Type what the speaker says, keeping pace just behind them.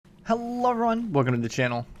Hello everyone, welcome to the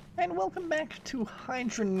channel, and welcome back to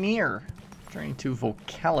Hydroneer, journey to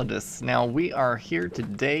Volcalidus. Now we are here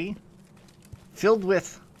today, filled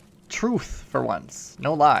with truth for once.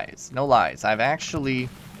 No lies, no lies. I've actually,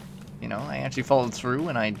 I actually followed through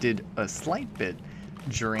and I did a slight bit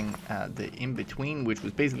during the in-between, which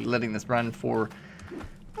was basically letting this run for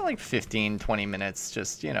like 15-20 minutes,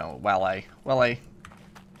 just, while I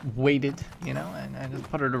waited, and I just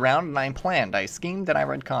put it around and I planned, I schemed, and I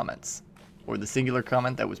read comments, or the singular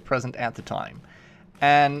comment that was present at the time.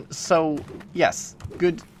 And so, yes,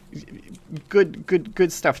 good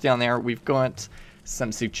stuff down there. We've got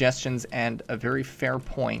some suggestions and a very fair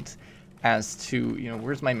point as to,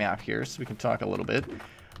 where's my map here, so we can talk a little bit.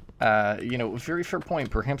 Very fair point.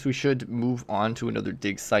 Perhaps we should move on to another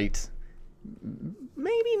dig site.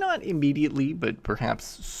 Maybe not immediately, but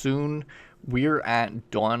perhaps soon. We're at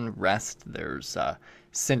Dawn Rest. There's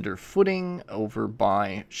Cinder Footing over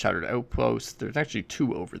by Shattered Outpost. There's actually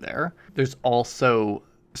two over there. There's also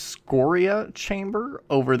Scoria Chamber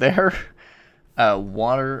over there.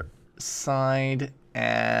 Water Side,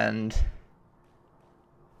 and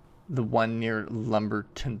the one near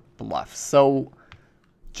Lumberton Bluff. So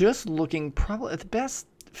just looking, probably the best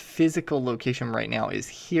physical location right now is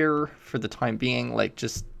here for the time being, like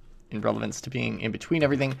just in relevance to being in between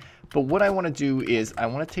everything. But what I want to do is I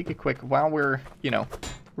want to take a quick, while we're going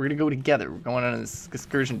to go together, we're going on this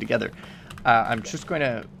excursion together. I'm just going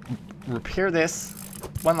to repair this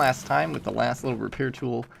one last time with the last little repair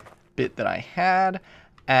tool bit that I had.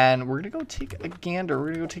 And we're going to go take a gander.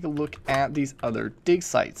 We're going to go take a look at these other dig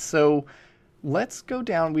sites. So let's go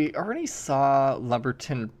down. We already saw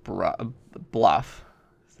Lumberton Bluff.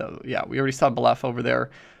 So yeah, we already saw Bluff over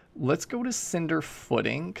there. Let's go to Cinder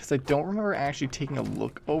Footing, because I don't remember actually taking a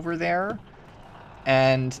look over there.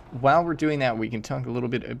 And while we're doing that, we can talk a little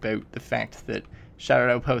bit about the fact that Shattered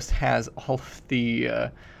Outpost has all of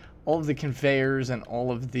the conveyors and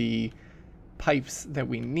all of the pipes that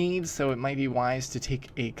we need, so it might be wise to take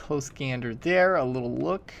a close gander there, a little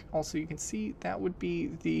look. Also, you can see that would be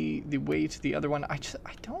the way to the other one. I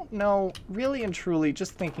don't know, really and truly,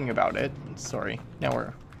 just thinking about it. Sorry, now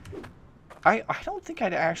we're... I don't think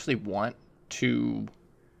I'd actually want to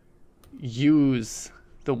use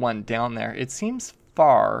the one down there. It seems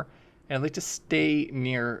far, and I'd like to stay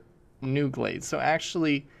near New Glade. So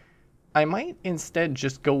actually, I might instead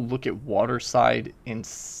just go look at Waterside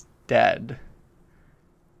instead.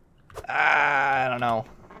 I don't know.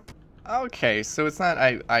 Okay, so it's not...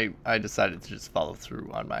 I decided to just follow through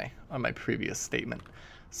on my previous statement.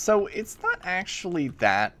 So it's not actually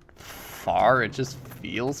that far, it just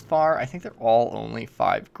feels far. I think they're all only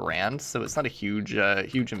 $5,000, so it's not a huge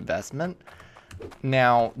investment.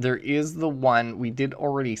 Now there is the one we did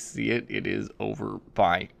already see it. It is over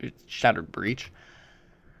by Shattered Breach.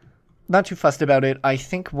 Not too fussed about it. I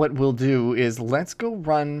think what we'll do is let's go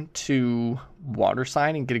run to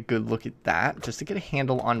Waterside and get a good look at that, just to get a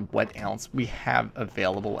handle on what else we have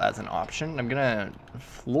available as an option. I'm gonna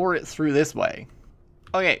floor it through this way.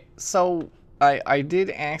 Okay, so I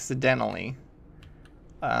did accidentally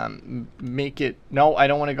make it... No, I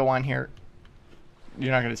don't want to go on here.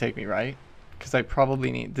 You're not going to take me, right? Because I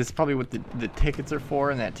probably need... This is probably what the tickets are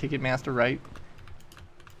for, and that Ticketmaster, right?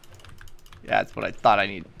 Yeah, that's what I thought I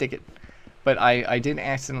needed. Ticket. But I did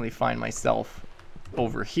accidentally find myself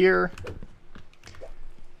over here.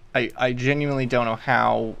 I genuinely don't know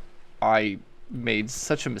how I made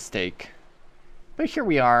such a mistake. But here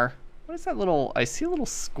we are. What is that little... I see a little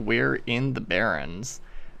square in the Barrens.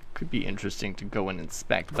 Could be interesting to go and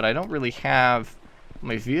inspect, but I don't really have...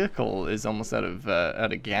 My vehicle is almost out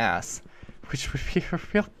of gas, which would be a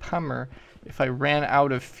real bummer. If I ran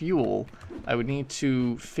out of fuel, I would need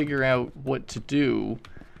to figure out what to do.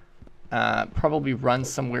 Probably run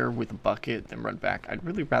somewhere with a bucket, then run back. I'd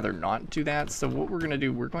really rather not do that, so what we're going to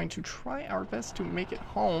do, we're going to try our best to make it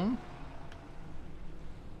home.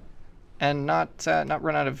 And not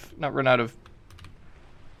run out of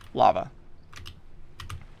lava.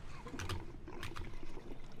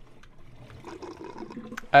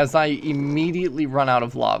 As I immediately run out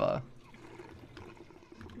of lava.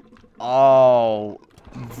 Oh,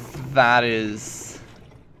 that is...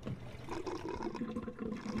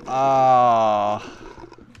 that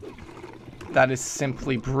is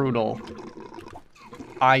simply brutal.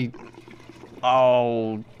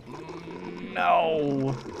 Oh,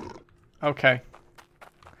 no. Okay.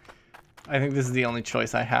 I think this is the only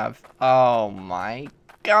choice I have. Oh my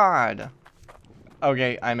god.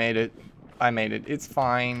 Okay, I made it. It's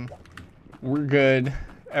fine. We're good.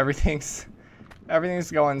 Everything's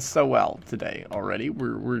going so well today already.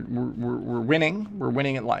 We're winning. We're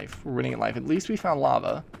winning at life. At least we found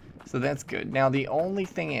lava. So that's good. Now the only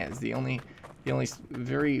thing is, the only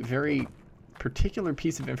very, very particular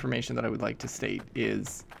piece of information that I would like to state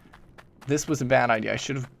is this was a bad idea. I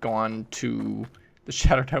should have gone to the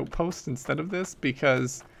Shattered Outpost instead of this,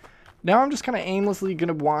 because now I'm just kind of aimlessly going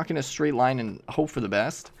to walk in a straight line and hope for the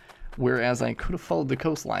best. Whereas I could have followed the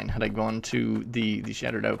coastline had I gone to the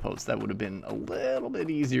Shattered Outpost. That would have been a little bit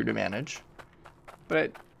easier to manage.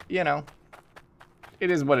 But, you know, it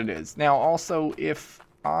is what it is. Now, also, if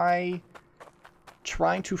I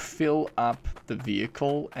try to fill up the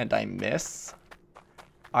vehicle and I miss,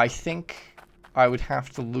 I think I would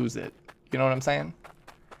have to lose it. You know what I'm saying?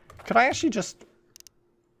 Could I actually just...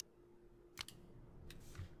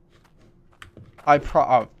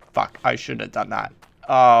 Oh, fuck. I should have done that.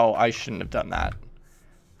 Oh, I shouldn't have done that.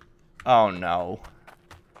 Oh, no.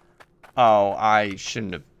 Oh, I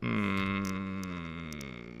shouldn't have...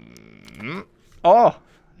 Oh!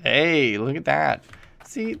 Hey, look at that.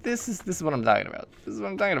 See, this is what I'm talking about. This is what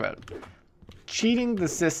I'm talking about. Cheating the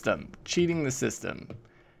system. Cheating the system.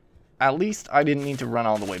 At least I didn't need to run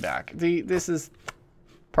all the way back. This is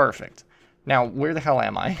perfect. Now, where the hell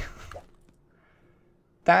am I?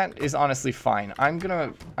 That is honestly fine. I'm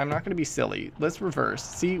not gonna be silly. Let's reverse.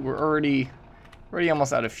 See, we're already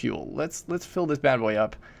almost out of fuel. Let's fill this bad boy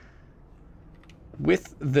up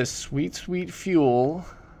with the sweet fuel,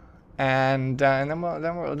 and then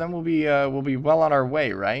we'll be well on our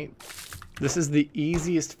way, right? This is the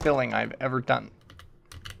easiest filling I've ever done.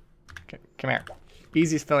 Okay, come here.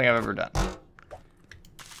 Easiest filling I've ever done.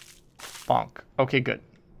 Bonk. Okay, good.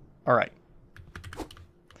 All right.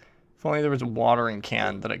 If only there was a watering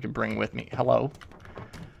can that I could bring with me. Hello.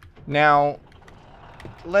 Now,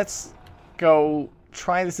 let's go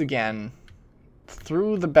try this again.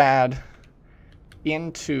 Through the bad,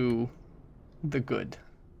 into the good.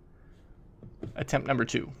 Attempt number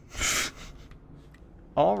 2.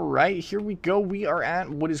 All right, here we go. We are at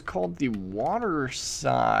what is called the water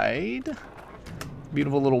side.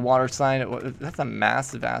 Beautiful little water sign. That's a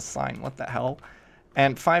massive ass sign. What the hell?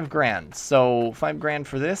 And 5 grand. So 5 grand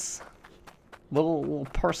for this. Little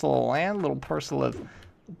parcel of land, little parcel of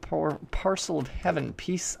heaven,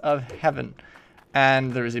 piece of heaven.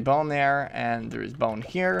 And there's a bone there, and there is bone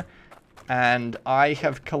here. And I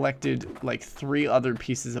have collected like 3 other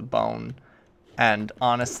pieces of bone. And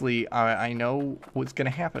honestly, I know what's going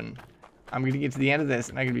to happen. I'm going to get to the end of this,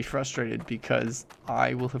 and I'm going to be frustrated because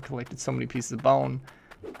I will have collected so many pieces of bone,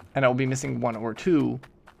 and I'll be missing 1 or 2.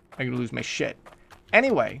 I'm going to lose my shit.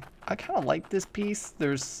 Anyway, I kind of like this piece.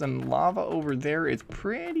 There's some lava over there. It's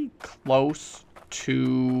pretty close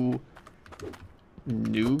to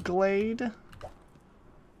New Glade.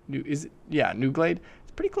 New Glade.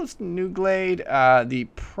 It's pretty close to New Glade. The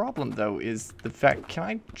problem, though, is the fact, can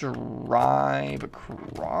I drive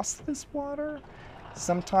across this water?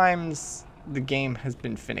 Sometimes the game has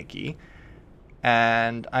been finicky.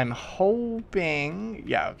 And I'm hoping...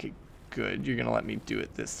 Yeah, okay, good. You're going to let me do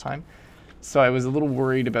it this time. So I was a little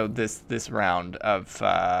worried about this round of,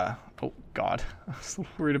 oh god, I was a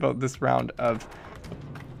little worried about this round of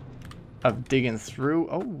digging through.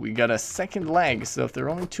 Oh, we got a second leg, so if there are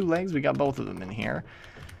only 2 legs, we got both of them in here.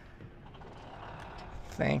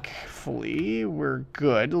 Thankfully, we're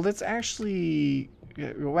good. Let's actually,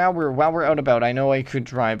 while we're out about, I know I could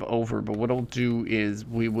drive over, but what I'll do is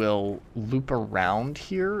we will loop around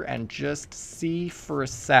here and just see for a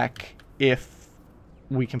sec if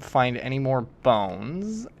we can find any more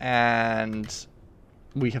bones, and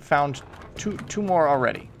we have found two more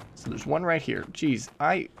already. So there's 1 right here. Jeez,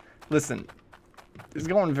 listen, it's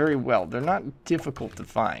going very well. They're not difficult to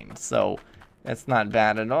find, so that's not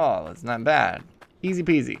bad at all. It's not bad. Easy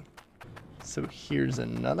peasy. So here's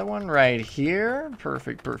another one right here.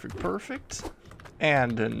 Perfect, perfect, perfect.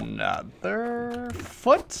 And another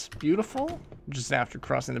foot. Beautiful. Just after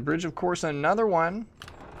crossing the bridge, of course, another one.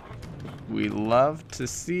 We love to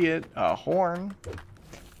see it. A horn.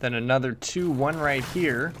 Then another 2, 1 right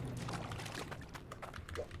here.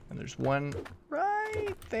 And there's 1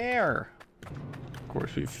 right there. Of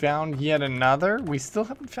course, we found yet another. We still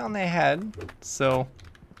haven't found the head. So,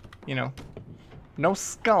 you know, no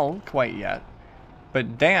skull quite yet.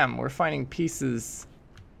 But damn, we're finding pieces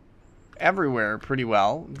everywhere pretty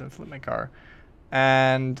well. I'm gonna flip my car.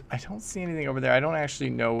 And I don't see anything over there. I don't actually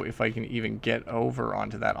know if I can even get over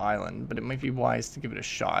onto that island, but it might be wise to give it a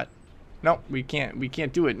shot. No, we can't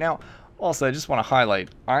do it. Now, also, I just want to highlight,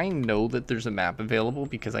 I know that there's a map available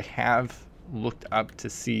because I have looked up to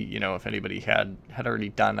see, you know, if anybody had already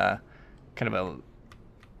done a kind of a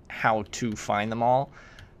how to find them all.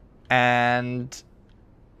 And,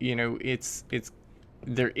 you know,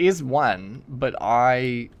 there is one, but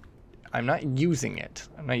I I'm not using it.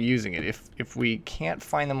 I'm not using it. If we can't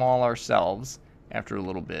find them all ourselves after a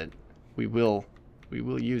little bit, we will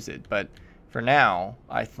use it. But for now,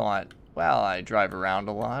 I thought, well, I drive around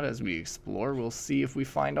a lot as we explore. We'll see if we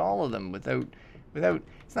find all of them without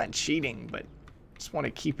it's not cheating, but just want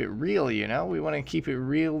to keep it real, you know? We want to keep it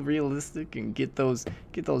realistic and get those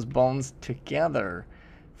bones together.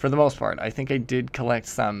 For the most part, I think I did collect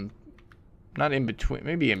some, not in between,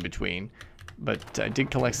 maybe in between, but I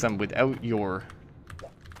did collect some without your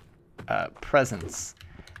presence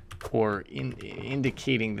or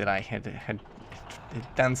indicating that I had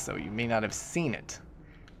done so. You may not have seen it.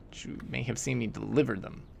 You may have seen me deliver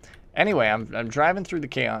them. Anyway, I'm driving through the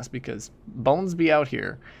chaos because bones be out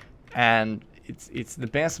here, and it's the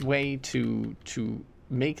best way to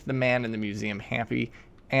make the man in the museum happy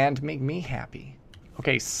and make me happy.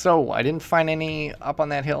 Okay, so I didn't find any up on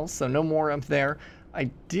that hill, so no more up there. I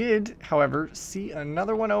did, however, see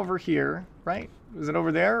another one over here, right? Was it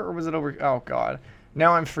over there or was it over? Oh God,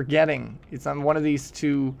 now I'm forgetting. It's on one of these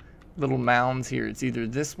two little mounds here. It's either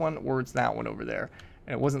this one or it's that one over there.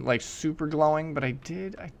 And it wasn't like super glowing, but I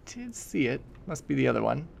did see it. Must be the other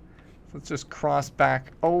one. So let's just cross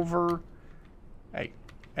back over.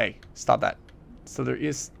 Hey, stop that. So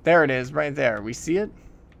there it is right there. We see it?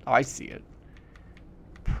 Oh, I see it.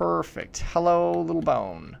 Perfect. Hello, little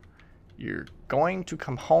bone. You're going to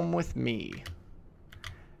come home with me.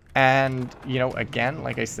 And, you know, again,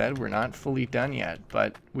 like I said, we're not fully done yet,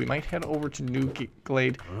 but we might head over to New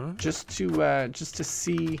Glade just to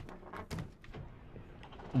see.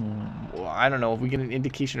 I don't know if we get an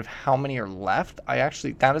indication of how many are left.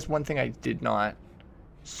 That is one thing I did not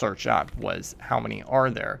search up, was how many are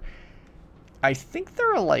there. I think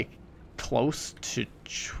there are like close to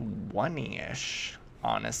 20-ish,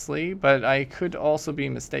 honestly, but I could also be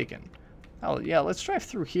mistaken. Oh yeah, let's drive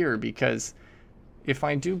through here, because if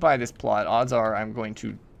I do buy this plot, odds are I'm going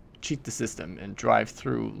to cheat the system and drive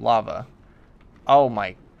through lava. Oh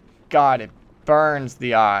my God, it burns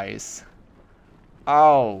the eyes.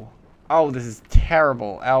 Oh, this is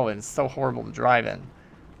terrible. Oh, and it's so horrible to drive in.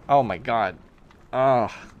 Oh my God. Oh,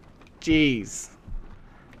 jeez.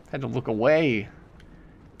 Had to look away.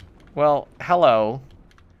 Well, hello.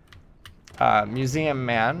 Museum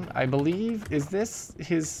man, I believe. Is this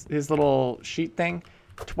his little sheet thing?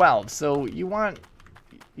 12. So you want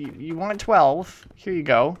 12. Here you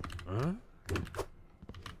go. Huh?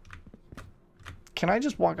 Can I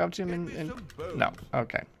just walk up to him and no.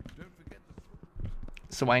 Okay.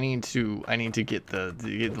 So I need to get the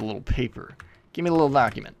little paper. Give me the little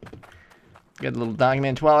document. Get the little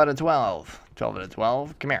document. 12 out of 12. 12 out of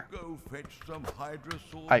 12. Come here. Go fetch some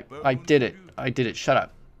hydrosaur I did it. I did it. Shut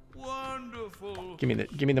up. Wonderful. Give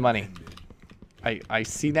me the money. I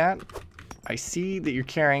see that. I see that you're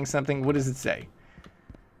carrying something. What does it say?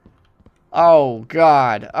 Oh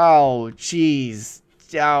God. Oh jeez.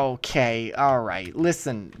 Okay. All right.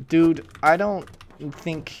 Listen, dude. I don't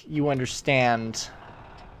think you understand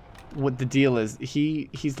what the deal is.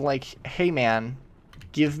 He's like, hey man,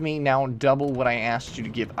 give me now double what I asked you to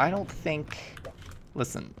give. I don't think.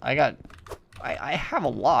 Listen, I have a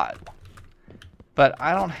lot, but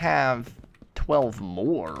I don't have 12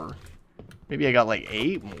 more. Maybe I got like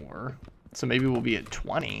 8 more. So maybe we'll be at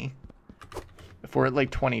 20. If we're at like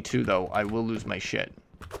 22 though, I will lose my shit.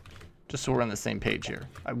 Just so we're on the same page here.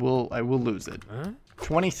 I will lose it. Huh?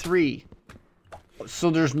 23. So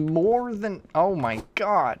there's more than, oh my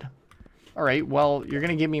God. All right, well, you're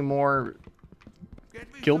going to give me more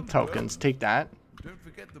guild tokens. Take that. Don't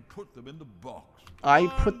forget to put them in the box. I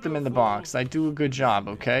put them in the box. I do a good job,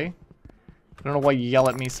 okay? I don't know why you yell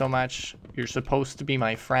at me so much. You're supposed to be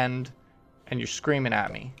my friend, and you're screaming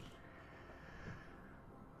at me.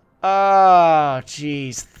 Oh,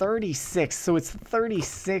 geez. 36. So it's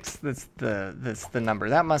 36 that's the number.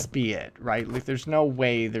 That must be it, right? Like, there's no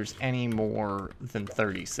way there's any more than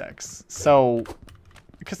 36. So,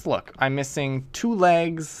 because look, I'm missing 2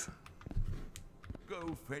 legs.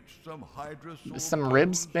 Go fetch some hydrosaur. Some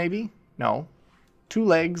ribs, maybe? No. 2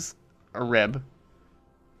 legs, a rib.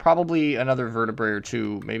 Probably another vertebrae or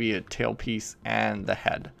 2, maybe a tail piece, and the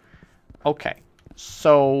head. Okay.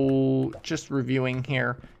 So, just reviewing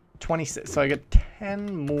here. 26. So I got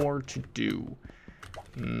 10 more to do.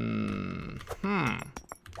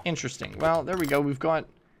 Interesting. Well, there we go. We've got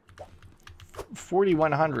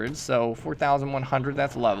 4,100. So 4,100.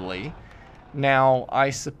 That's lovely. Now,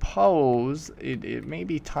 I suppose it may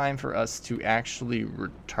be time for us to actually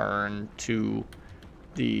return to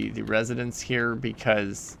the residence here,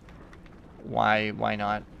 because why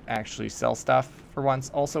not actually sell stuff for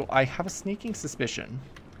once? Also, I have a sneaking suspicion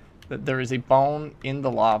that there is a bone in the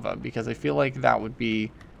lava, because I feel like that would be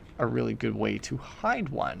a really good way to hide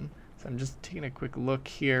one. So I'm just taking a quick look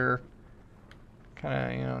here.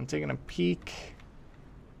 Kind of, you know, taking a peek.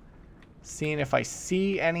 Seeing if I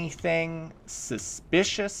see anything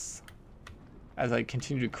suspicious as I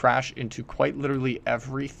continue to crash into quite literally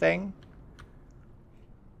everything.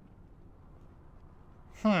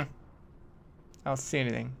 I don't see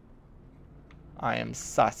anything. I am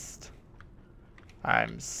sussed.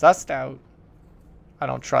 I'm sussed out. I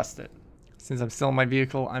don't trust it. Since I'm still in my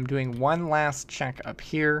vehicle, I'm doing one last check up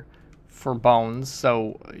here for bones.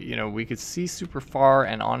 So, you know, we could see super far,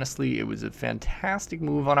 and honestly, it was a fantastic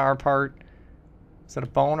move on our part. Is that a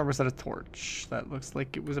bone or was that a torch? That looks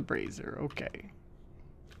like it was a brazier. Okay.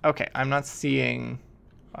 Okay, I'm not seeing...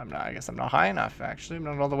 I guess I'm not high enough, actually. I'm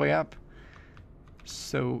not all the way up.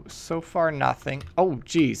 So far, nothing. Oh,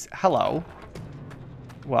 geez. Hello.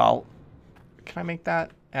 Well, can I make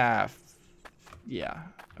that? Yeah.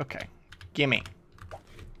 Okay. Gimme.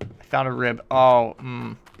 I found a rib. Oh,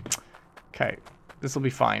 okay. This will be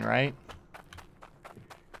fine, right?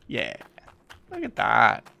 Yeah. Look at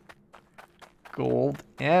that. Gold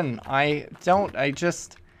in.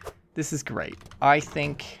 This is great. I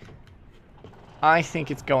think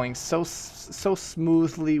it's going so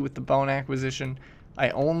smoothly with the bone acquisition. I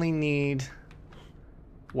only need,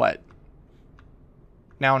 what?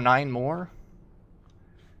 Now 9 more?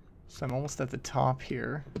 So I'm almost at the top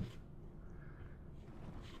here.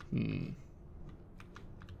 I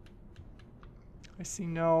see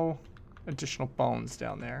no additional bones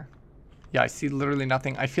down there. Yeah, I see literally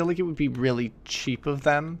nothing. I feel like it would be really cheap of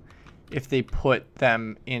them if they put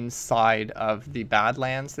them inside of the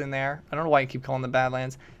Badlands in there. I don't know why I keep calling them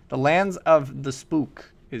Badlands. The lands of the spook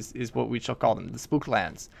is what we shall call them. The spook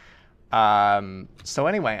lands. So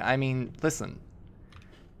anyway, I mean, listen.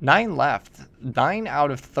 9 left. 9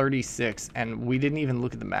 out of 36, and we didn't even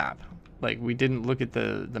look at the map. Like, we didn't look at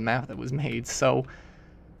the map that was made. So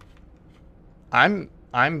I'm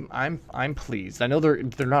pleased. I know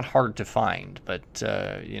they're not hard to find, but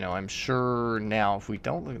you know, I'm sure now if we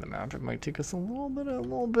don't look at the map, it might take us a little bit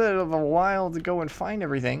of a while to go and find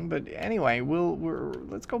everything. But anyway,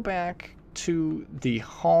 let's go back to the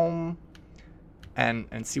home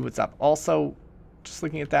and see what's up. Also, just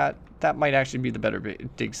looking at that might actually be the better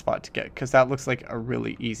dig spot to get, because that looks like a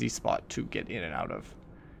really easy spot to get in and out of.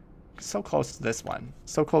 So close to this one,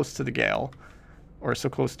 so close to the Gale, or so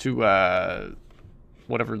close to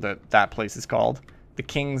whatever that place is called, the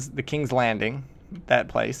King's Landing, that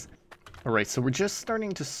place. All right, so we're just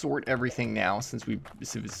starting to sort everything now since we've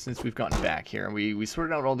gotten back here, and we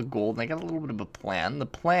sorted out all the gold, and I got a little bit of a plan. The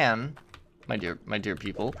plan, my dear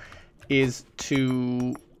people, is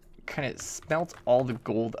to kind of smelt all the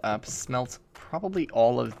gold up, smelt probably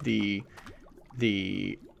all of the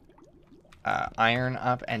iron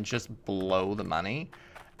up, and just blow the money.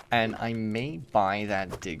 And I may buy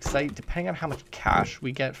that dig site, depending on how much cash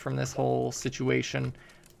we get from this whole situation.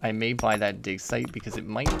 I may buy that dig site because it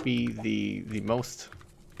might be the most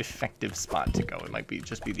effective spot to go. It might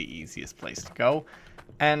just be the easiest place to go.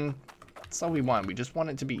 And that's all we want. We just want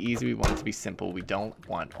it to be easy. We want it to be simple. We don't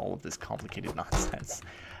want all of this complicated nonsense.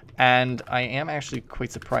 And I am actually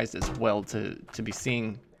quite surprised as well to be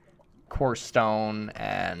seeing core stone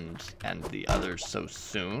and the others so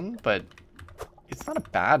soon, but it's not a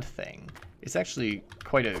bad thing. It's actually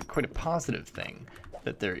quite a positive thing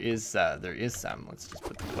that there is some. Let's just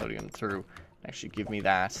put the collodium through. Actually, give me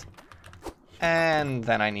that. And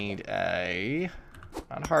then I need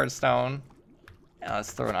not hard stone. Now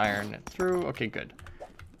let's throw an iron through. Okay, good.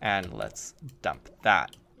 And let's dump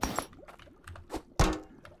that.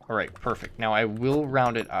 All right, perfect. Now I will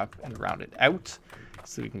round it up and round it out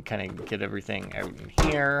so we can kind of get everything out in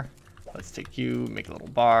here. Let's take you, make a little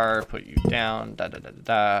bar, put you down,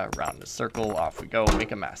 round a circle, off we go,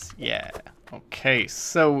 make a mess. Yeah. Okay,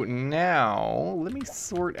 so now let me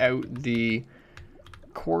sort out the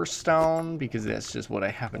core stone because that's just what I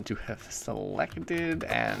happen to have selected,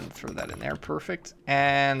 and throw that in there. Perfect.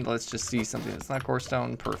 And let's just see something that's not core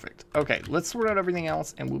stone. Perfect. Okay, let's sort out everything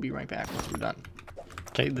else and we'll be right back once we're done.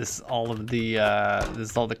 Okay, this is all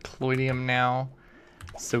the collodium now.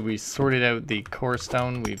 So we sorted out the core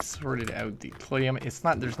stone, we've sorted out the collodium. There's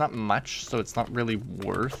not much, so it's not really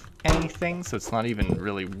worth anything. So it's not even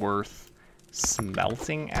really worth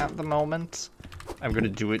smelting at the moment. I'm going to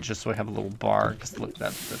do it just so I have a little bar, because look,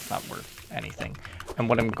 that's not worth anything. And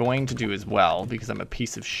what I'm going to do as well, because I'm a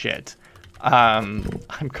piece of shit, I'm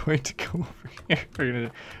going to go over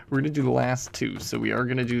here. We're gonna do the last two. So we are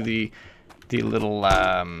gonna do the little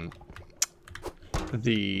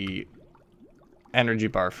the energy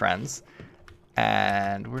bar friends.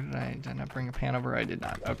 And where did I not bring a pan over? I did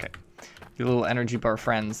not. Okay. your little energy bar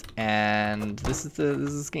friends, and this is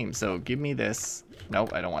the scheme. So give me this.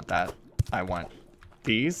 Nope, I don't want that. I want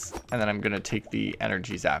these, and then I'm gonna take the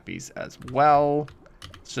energy zappies as well.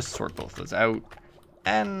 Let's just sort both those out.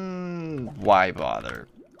 And why bother?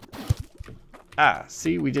 Ah,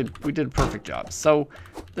 see, we did a perfect job. So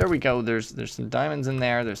there we go. There's some diamonds in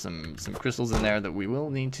there. There's some crystals in there that we will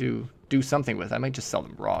need to do something with. I might just sell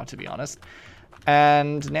them raw, to be honest.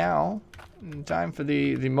 And now, time for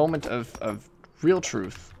the moment of real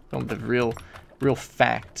truth, moment of real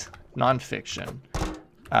fact, non-fiction.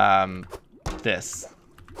 This.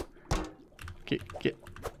 Get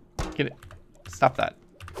it. Stop that.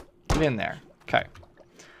 Get in there. Okay.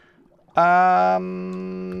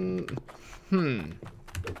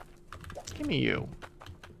 Give me you.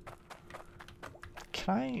 Can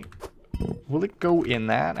I? Will it go in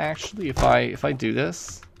that actually? If I do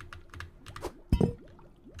this,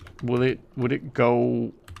 would it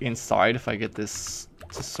go inside if I get this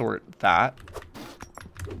to sort that?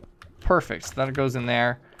 Perfect. So that goes in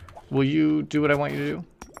there. Will you do what I want you to do?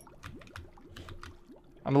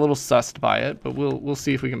 I'm a little sussed by it, but we'll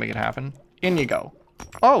see if we can make it happen. In you go.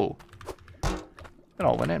 Oh. It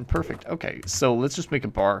all went in. Perfect. Okay, so let's just make a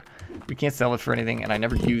bar. We can't sell it for anything, and I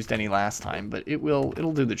never used any last time, but it'll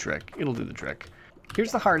do the trick. It'll do the trick.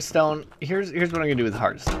 Here's the hardstone. Here's what I'm gonna do with the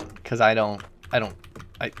hardstone, because I don't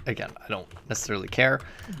necessarily care.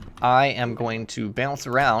 I am going to bounce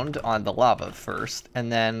around on the lava first,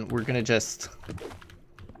 and then we're gonna just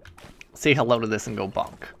say hello to this and go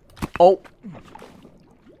bonk. Oh,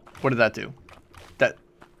 what did that do?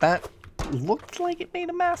 That looked like it made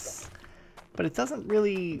a mess. But it doesn't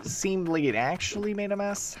really seem like it actually made a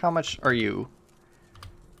mess. How much are you?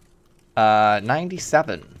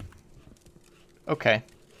 97. Okay.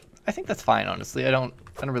 I think that's fine, honestly. I don't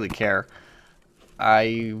really care.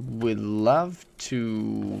 I would love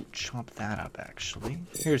to chop that up, actually.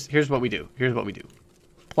 Here's what we do. Here's what we do.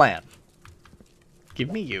 Plan.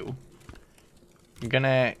 Give me you. I'm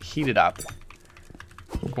gonna heat it up.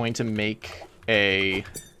 I'm going to make a...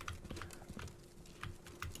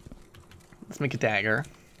 Let's make a dagger.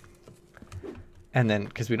 And then,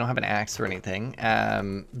 because we don't have an axe or anything,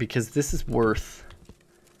 because this is worth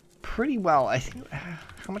pretty well, I think,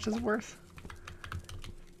 how much is it worth?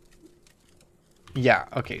 Yeah,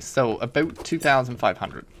 okay, so about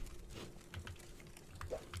 2,500.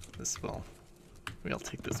 We'll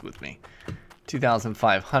take this with me.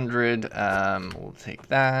 2,500, we'll take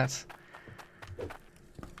that.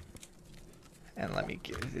 And let me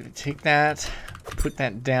take that, put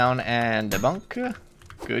that down, and debunk.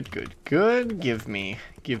 Good. Give me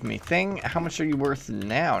thing. How much are you worth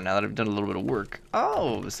now that I've done a little bit of work?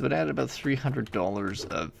 Oh, so it added about $300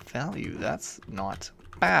 of value. That's not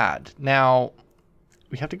bad. Now,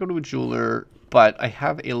 we have to go to a jeweler, but I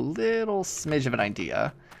have a little smidge of an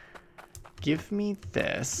idea. Give me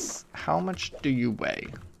this. How much do you weigh?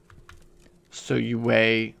 So you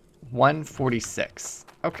weigh 146.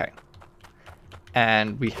 Okay.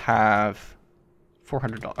 And we have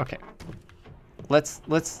 $400. Okay. Let's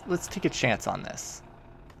take a chance on this.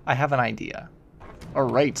 I have an idea. All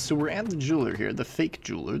right, so we're at the jeweler here, the fake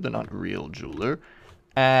jeweler, the not real jeweler,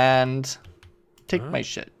 and take my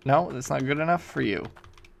shit. No, that's not good enough for you.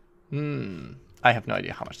 I have no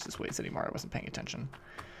idea how much this weighs anymore. I wasn't paying attention.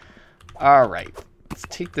 All right, let's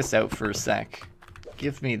take this out for a sec.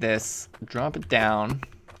 Give me this. Drop it down.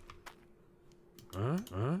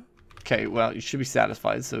 Okay, well, you should be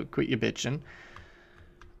satisfied, so quit your bitching.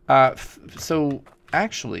 So,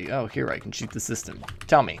 actually, oh, here, I can cheat the system.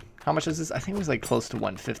 Tell me, how much is this? I think it was like close to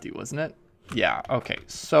 150, wasn't it? Yeah, okay,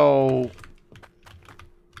 so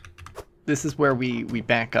this is where we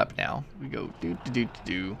back up now. We go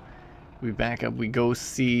do. We back up, we go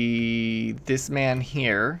see this man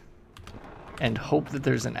here and hope that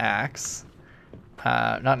there's an axe.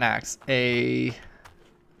 Not an axe, a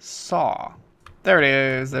saw. There it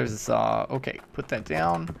is. There's a saw. Okay, put that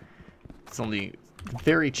down. It's only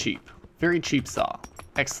very cheap saw.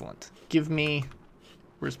 Excellent. Give me...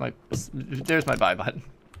 There's my buy button.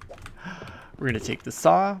 We're going to take the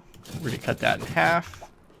saw. We're going to cut that in half.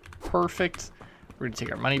 Perfect. We're going to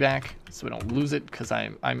take our money back so we don't lose it, because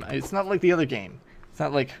it's not like the other game. It's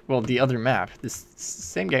not like, well, the other map. This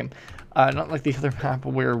same game. Not like the other map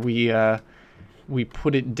where we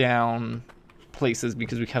put it down places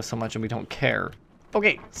because we have so much and we don't care.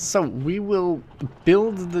 Okay, so we will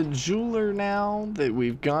build the jeweler now that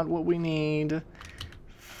we've got what we need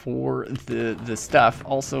for the stuff.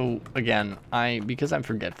 Also, again, because I'm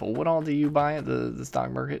forgetful, what all do you buy at the stock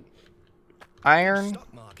market? Iron,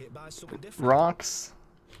 rocks,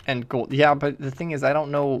 and gold. Yeah, but the thing is, I don't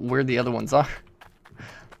know where the other ones are.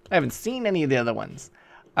 I haven't seen any of the other ones.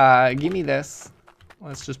 Give me this.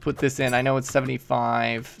 Let's just put this in. I know it's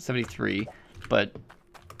 75, 73, but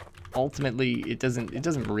ultimately it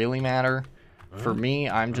doesn't really matter. For me,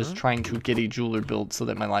 I'm just trying to get a jeweler built so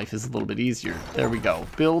that my life is a little bit easier. There we go.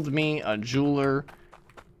 Build me a jeweler.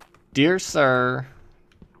 Dear sir,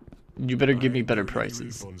 you better give me better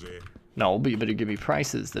prices. No, but you better give me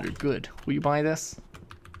prices that are good. Will you buy this?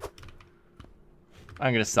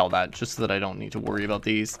 I'm going to sell that just so that I don't need to worry about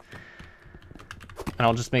these. And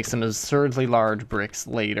I'll just make some absurdly large bricks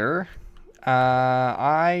later.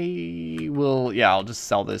 I will, yeah, I'll just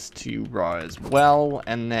sell this to you raw as well.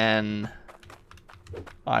 And then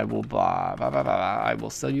I will I will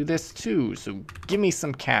sell you this too. So give me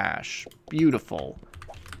some cash. Beautiful.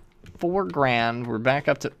 4 grand. We're back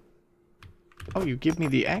up to... Oh, you give me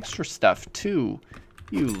the extra stuff too.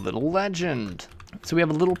 You little legend. So we have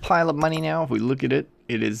a little pile of money now. If we look at it,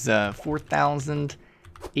 it is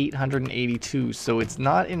 4,882. So it's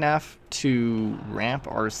not enough to ramp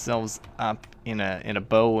ourselves up in a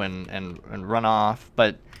bow and run off,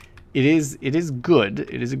 but it is good.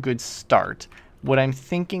 It is a good start. What I'm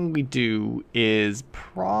thinking we do is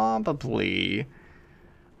probably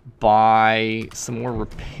buy some more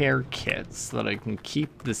repair kits so that I can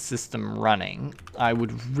keep the system running. I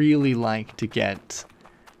would really like to get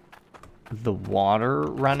the water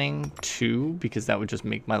running too, because that would just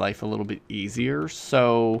make my life a little bit easier.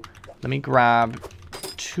 So let me grab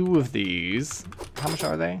 2 of these. How much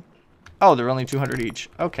are they? Oh, they're only 200 each.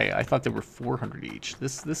 Okay, I thought they were 400 each.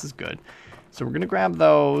 This is good. So we're gonna grab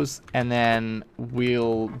those, and then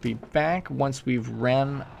we'll be back once we've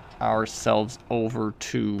ran ourselves over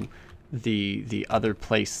to the other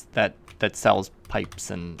place that sells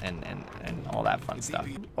pipes and all that fun stuff.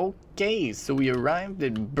 Okay, so we arrived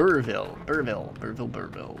at Burville.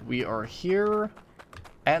 We are here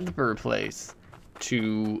at the Burr place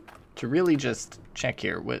to really just check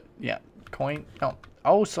here. What? Yeah, coin. No.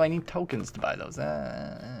 Oh, so I need tokens to buy those.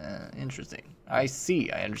 Interesting. I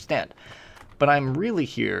see. I understand. But I'm really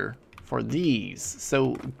here for these.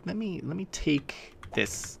 So let me take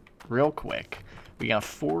this real quick. We got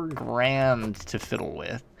 4 grand to fiddle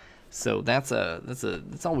with, so that's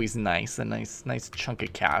always nice, a nice chunk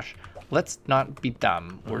of cash. Let's not be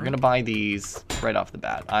dumb. We're gonna buy these right off the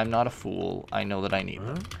bat. I'm not a fool. I know that I need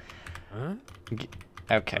them.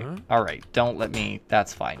 Okay. All right. Don't let me.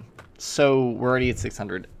 That's fine. So we're already at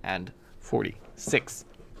 646.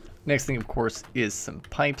 Next thing, of course, is some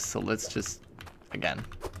pipes. So let's just, again,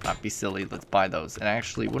 not be silly. Let's buy those. And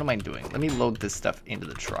actually, what am I doing? Let me load this stuff into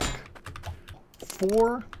the truck.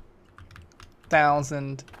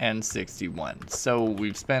 4,061. So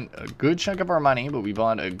we've spent a good chunk of our money, but we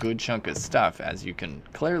bought a good chunk of stuff, as you can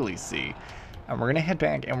clearly see. And we're gonna head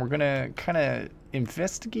back and we're gonna kind of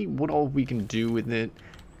investigate what all we can do with it,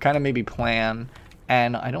 kind of maybe plan.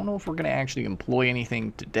 And I don't know if we're gonna actually employ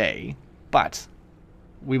anything today, but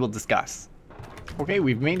we will discuss. Okay,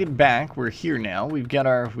 we've made it back. We're here now. We've got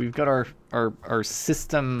our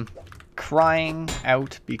system crying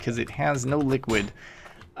out because it has no liquid.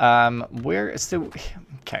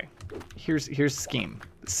 Okay, here's scheme.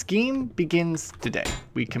 Scheme begins today.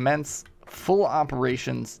 We commence full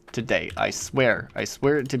operations today. I swear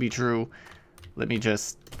it to be true. Let me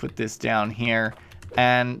just put this down here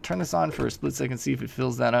and turn this on for a split second, see if it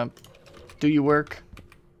fills that up. Do you work?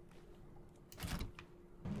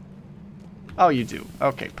 Oh, you do.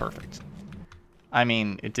 Okay, perfect. I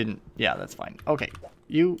mean, it didn't. Yeah, that's fine. Okay,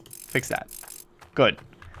 you fix that. Good.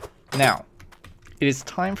 Now, it is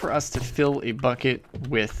time for us to fill a bucket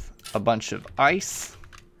with a bunch of ice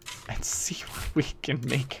and see what we can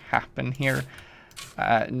make happen here.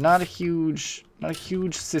 Not a huge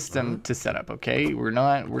system to set up. Okay, we're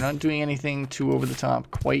not doing anything too over the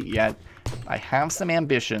top quite yet. I have some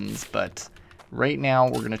ambitions, but right now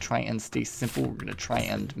we're gonna try and stay simple. We're gonna try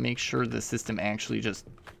and make sure the system actually just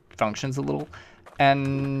functions a little.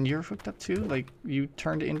 And you're hooked up too? Like, you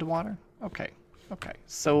turned it into water? Okay. Okay.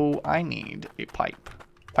 So I need a pipe.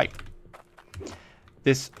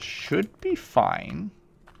 This should be fine.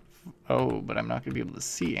 Oh, but I'm not gonna be able to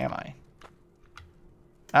see, am I?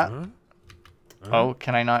 Oh,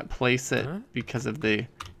 can I not place it because of the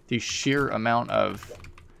sheer amount of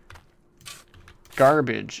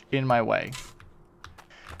garbage in my way?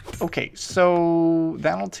 Okay, so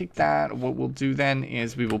that'll take that. What we'll do then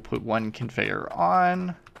is we will put 1 conveyor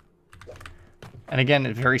on. And again,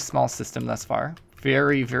 a very small system thus far.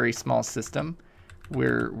 Very, very small system.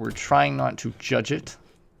 We're trying not to judge it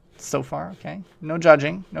so far, okay? No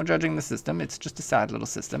judging the system. It's just a sad little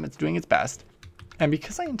system. It's doing its best. And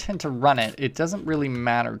because I intend to run it, it doesn't really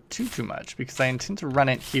matter too much because I intend to run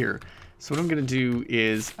it here So what I'm going to do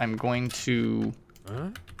is I'm going to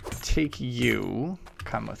take you.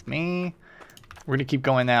 Come with me. We're going to keep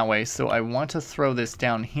going that way. So I want to throw this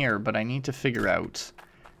down here, but I need to figure out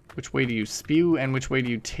which way do you spew and which way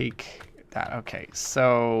do you take that. Okay,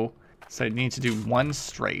 so I need to do one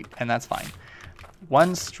straight, and that's fine.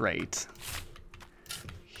 One straight.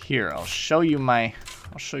 Here, I'll show you my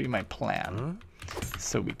plan.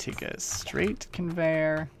 So we take a straight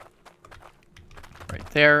conveyor right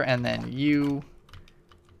there, and then you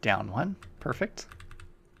down one. Perfect.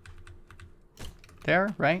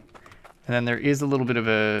 There, right? And then there is a little bit of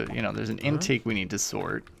a, you know, there's an intake we need to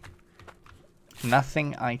sort.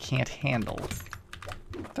 Nothing I can't handle.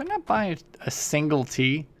 Did I not buy a single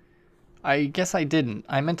T? I guess I didn't.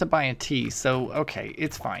 I meant to buy a T, so okay,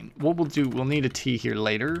 it's fine. What we'll do, we'll need a T here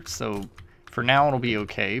later, so for now it'll be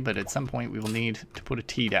okay, but at some point we will need to put a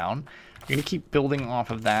T down. I'm going to keep building off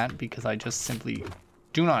of that because I just simply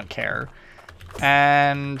do not care.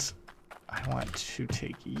 And I want to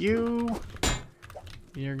take you.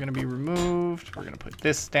 You're going to be removed. We're going to put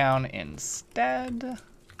this down instead.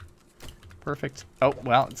 Perfect. Oh,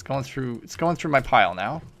 well, it's going through my pile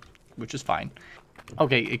now, which is fine.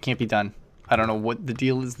 Okay, it can't be done. I don't know what the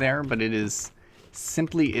deal is there, but it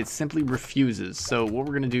simply refuses. So what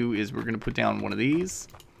we're going to do is we're going to put down one of these,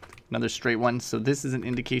 another straight one. So this is an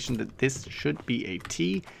indication that this should be a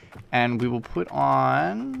T, and we will put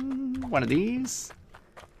on one of these.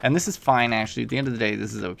 And this is fine, actually. At the end of the day,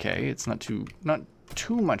 this is okay. It's not too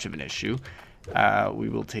much of an issue. We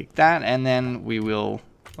will take that, and then we will,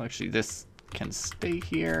 well, actually, this can stay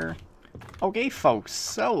here. Okay, folks,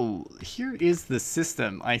 so here is the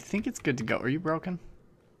system. I think it's good to go. Are you broken?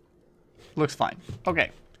 Looks fine.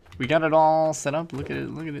 Okay, we got it all set up. Look at it.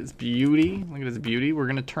 Look at its beauty. Look at its beauty. We're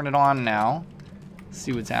gonna turn it on now.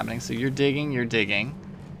 See what's happening. So you're digging,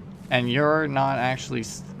 and you're not actually.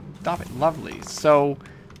 Stop it. Lovely. So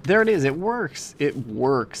there it is. It works. It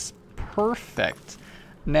works perfect.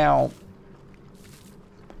 Now,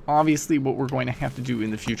 obviously, what we're going to have to do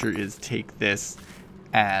in the future is take this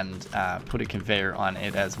and put a conveyor on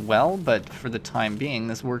it as well. But for the time being,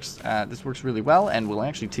 this works really well, and we'll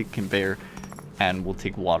actually take conveyor and we'll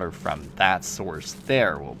take water from that source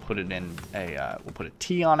there. We'll put it in we'll put a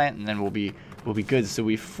T on it, and then we'll be good. So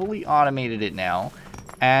we fully automated it now,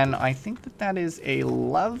 and I think that is a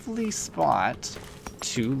lovely spot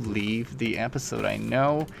to leave the episode. I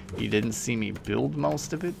know you didn't see me build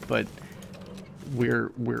most of it, but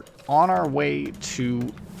we're on our way to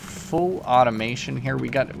full automation here. We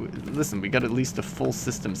got at least a full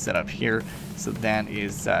system set up here, so that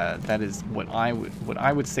is what I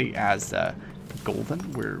would say as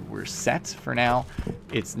golden. We're set for now.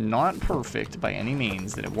 It's not perfect by any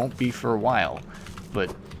means, and it won't be for a while,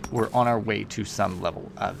 but we're on our way to some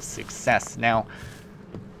level of success. Now,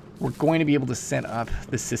 we're going to be able to set up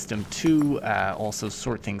the system to also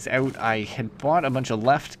sort things out. I had bought a bunch of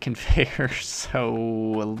left conveyors, so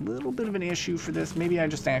a little bit of an issue for this. Maybe I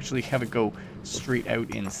just actually have it go straight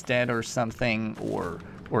out instead or something, or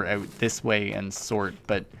out this way and sort.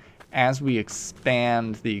 But as we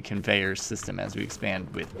expand the conveyor system, as we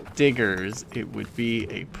expand with diggers, it would be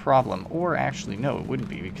a problem. Or actually, no, it wouldn't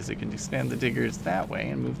be, because it can expand the diggers that way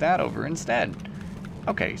and move that over instead.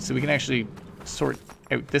 Okay, so we can actually sort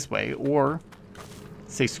out this way, or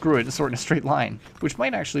say screw it and sort in a straight line, which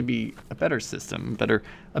might actually be a better system,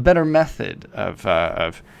 a better method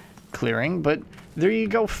of clearing. But there you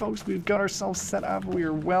go, folks. We've got ourselves set up. We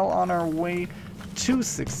are well on our way to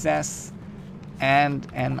success, and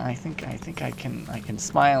I think I can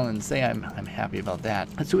smile and say I'm happy about that.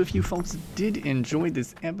 And so if you folks did enjoy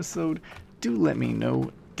this episode, do let me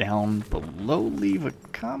know down below. Leave a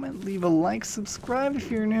comment, leave a like, subscribe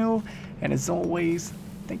if you're new, and as always,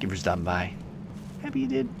 thank you for stopping by. Happy you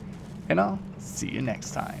did, and I'll see you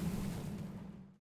next time.